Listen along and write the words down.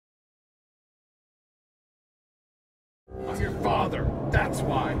I'm your father, that's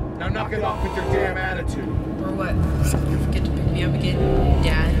why. Now knock it off with your damn attitude. Or what? You forget to pick me up again,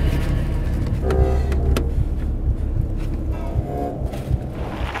 Dad?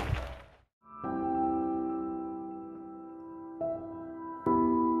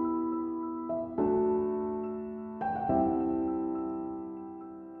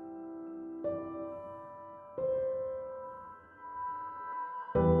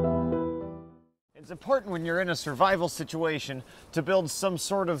 It's important when you're in a survival situation to build some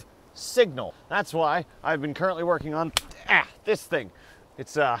sort of signal. That's why I've been currently working on this thing.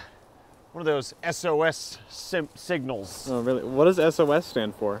 It's one of those SOS signals. Oh, really? What does SOS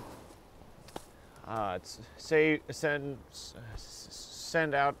stand for? It's send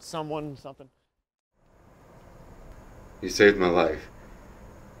out someone something. You saved my life.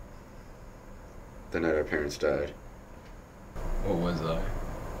 The night our parents died. What was I?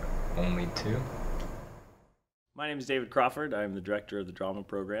 Only 2? My name is David Crawford. I'm the director of the drama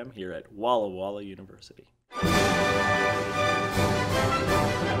program here at Walla Walla University.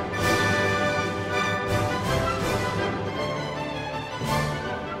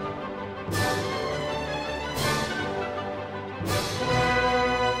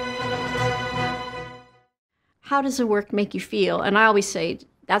 How does the work make you feel? And I always say,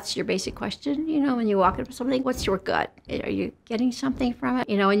 that's your basic question, you know, when you walk into something, what's your gut? Are you getting something from it?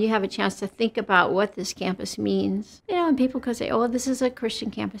 You know, and you have a chance to think about what this campus means. You know, and people could say, oh, this is a Christian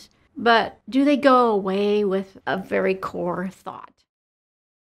campus. But do they go away with a very core thought?